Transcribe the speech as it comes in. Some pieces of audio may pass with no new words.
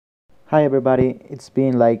Hi everybody, it's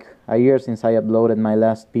been like a year since I uploaded my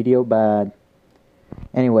last video, but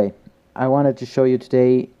anyway, I wanted to show you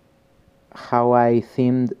today how I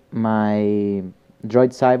themed my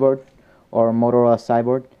Droid Xyboard or Motorola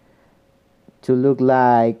Xyboard to look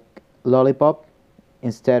like Lollipop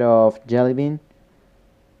instead of Jelly Bean.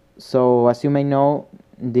 So as you may know,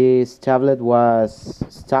 this tablet was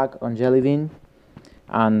stuck on Jelly Bean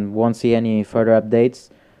and won't see any further updates,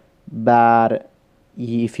 but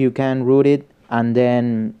if you can root it and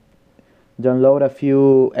then download a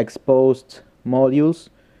few Xposed modules,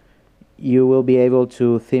 you will be able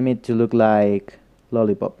to theme it to look like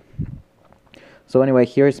Lollipop. So anyway,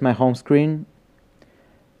 here's my home screen,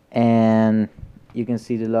 and you can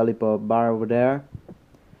see the Lollipop bar over there,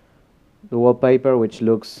 the wallpaper, which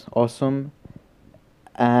looks awesome,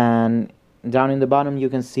 and down in the bottom you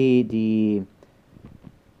can see the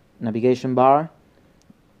navigation bar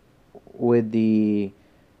with the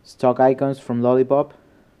stock icons from Lollipop.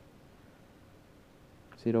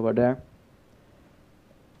 See it over there?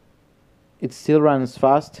 It still runs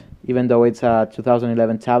fast, even though it's a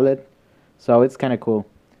 2011 tablet, so it's kind of cool.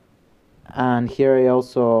 And here I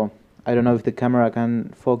don't know if the camera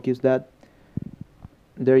can focus that.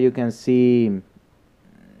 There you can see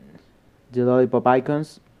the Lollipop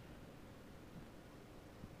icons.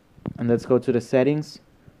 And let's go to the settings.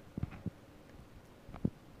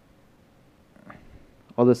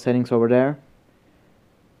 All the settings over there,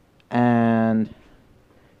 and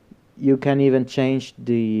you can even change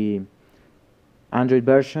the Android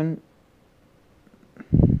version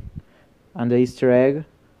and the Easter egg,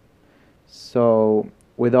 so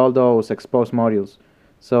with all those Xposed modules,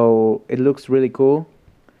 so it looks really cool,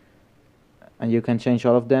 and you can change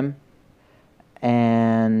all of them.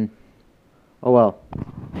 And oh well,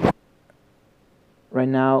 right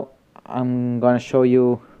now I'm gonna show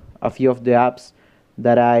you a few of the apps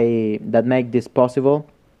that make this possible.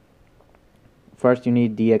 First, you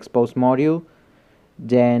need the Xposed module.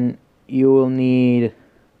 Then you will need,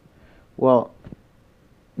 well,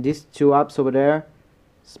 these two apps over there,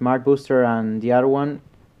 Smart Booster and the other one,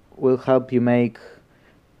 will help you make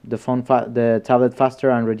the tablet faster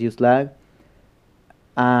and reduce lag.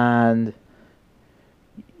 And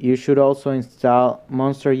you should also install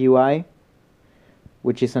Monster UI,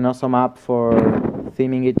 which is an awesome app for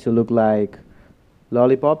theming it to look like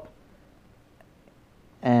Lollipop.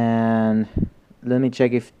 And let me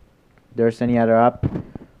check if there's any other app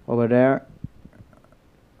over there.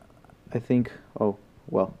 I think, oh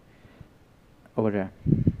well, over there.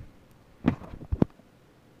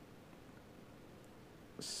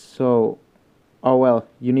 So, oh well,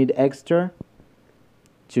 you need Eggster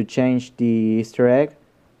to change the Easter egg,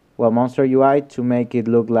 well, Monster UI to make it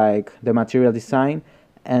look like the material design,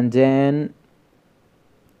 and then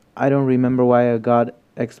I don't remember why I got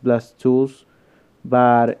XBlast tools,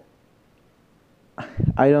 but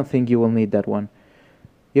I don't think you will need that one.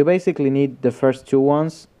 You basically need the first two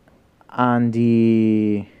ones and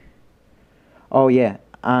the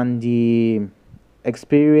Xperia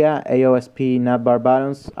AOSP Navbar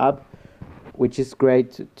buttons app, which is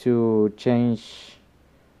great to changing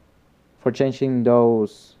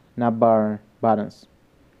those Navbar buttons.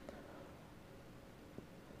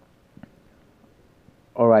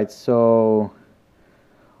 Alright, so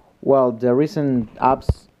well, the recent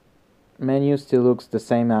apps menu still looks the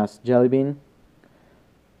same as Jelly Bean.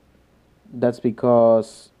 That's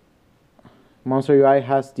because Monster UI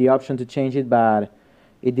has the option to change it, but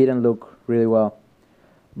it didn't look really well.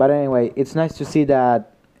 But anyway, it's nice to see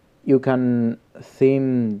that you can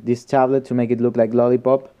theme this tablet to make it look like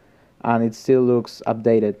Lollipop, and it still looks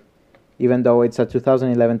updated, even though it's a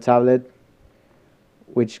 2011 tablet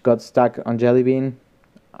which got stuck on Jelly Bean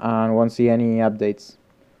and won't see any updates.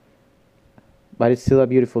 But it's still a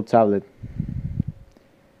beautiful tablet.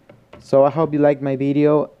 So I hope you liked my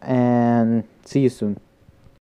video, and see you soon.